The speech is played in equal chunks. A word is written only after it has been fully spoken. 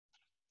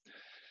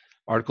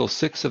Article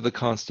 6 of the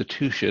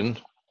Constitution,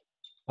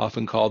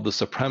 often called the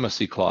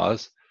Supremacy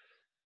Clause,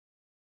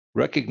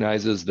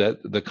 recognizes that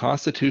the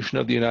Constitution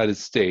of the United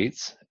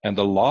States and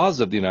the laws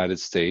of the United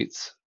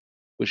States,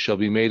 which shall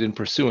be made in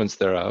pursuance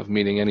thereof,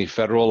 meaning any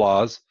federal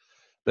laws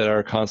that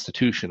are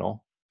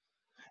constitutional,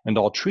 and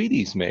all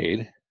treaties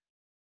made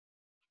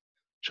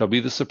shall be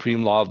the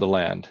supreme law of the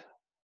land,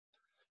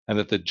 and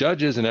that the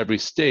judges in every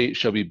state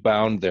shall be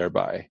bound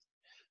thereby,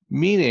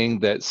 meaning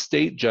that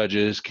state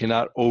judges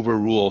cannot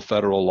overrule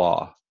federal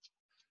law.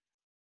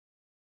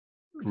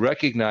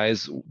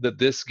 Recognize that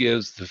this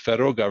gives the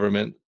federal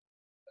government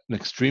an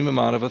extreme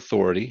amount of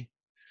authority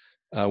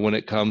when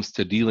it comes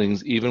to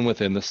dealings even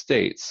within the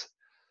states.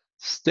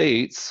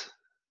 States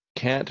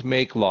can't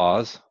make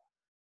laws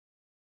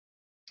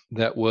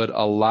that would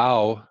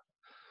allow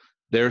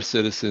their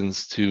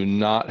citizens to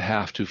not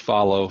have to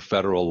follow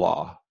federal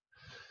law.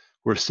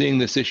 We're seeing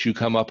this issue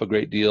come up a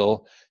great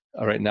deal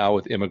right now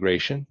with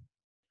immigration,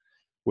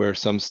 where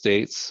some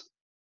states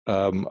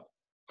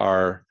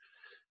are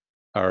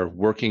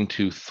working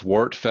to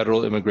thwart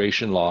federal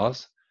immigration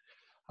laws,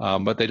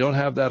 but they don't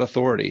have that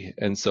authority.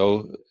 And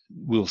so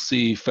we'll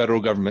see federal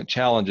government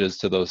challenges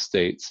to those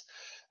states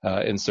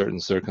in certain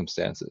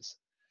circumstances.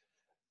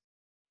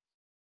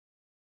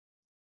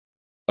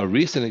 A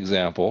recent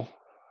example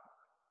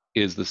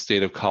is the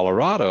state of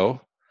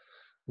Colorado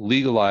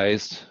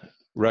legalized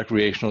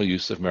recreational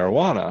use of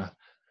marijuana,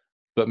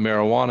 but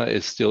marijuana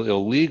is still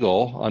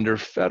illegal under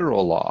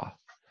federal law.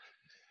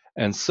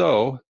 And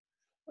so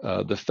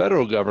the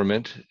federal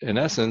government, in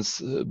essence,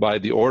 by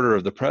the order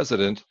of the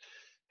president,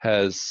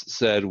 has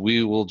said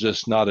we will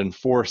just not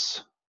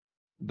enforce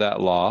that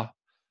law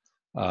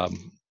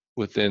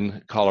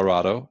within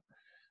Colorado,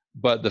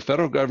 but the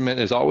federal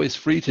government is always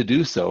free to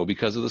do so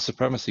because of the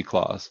Supremacy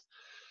Clause.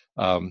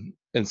 And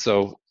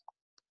so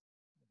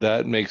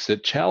that makes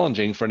it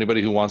challenging for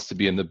anybody who wants to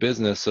be in the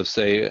business of,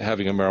 say,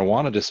 having a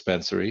marijuana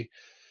dispensary,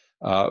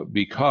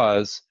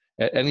 because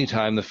at any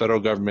time the federal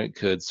government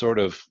could sort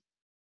of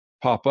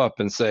pop up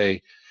and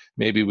say,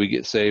 maybe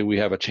we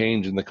have a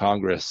change in the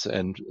Congress,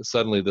 and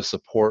suddenly the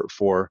support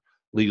for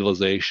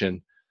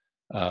legalization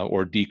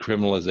or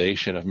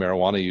decriminalization of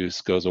marijuana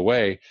use goes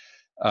away.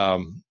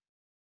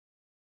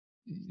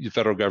 The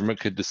federal government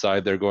could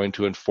decide they're going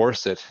to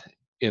enforce it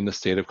in the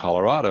state of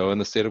Colorado, and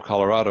the state of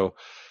Colorado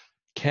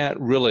can't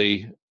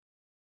really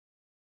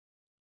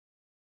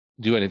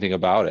do anything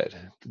about it.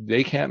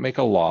 They can't make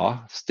a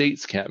law,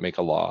 states can't make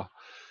a law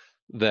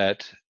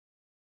that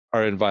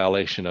are in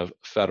violation of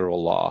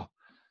federal law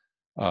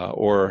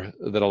or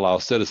that allow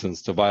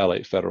citizens to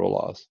violate federal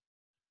laws.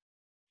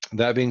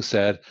 That being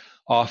said,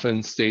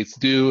 often states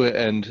do,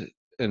 and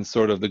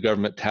sort of the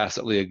government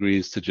tacitly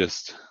agrees to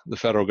the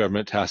federal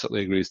government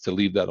tacitly agrees to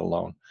leave that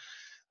alone.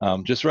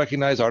 Just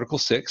recognize Article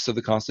 6 of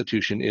the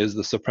Constitution is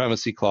the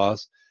Supremacy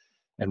Clause,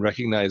 and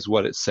recognize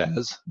what it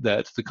says,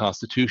 that the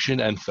Constitution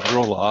and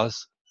federal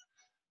laws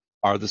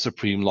are the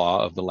supreme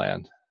law of the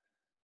land.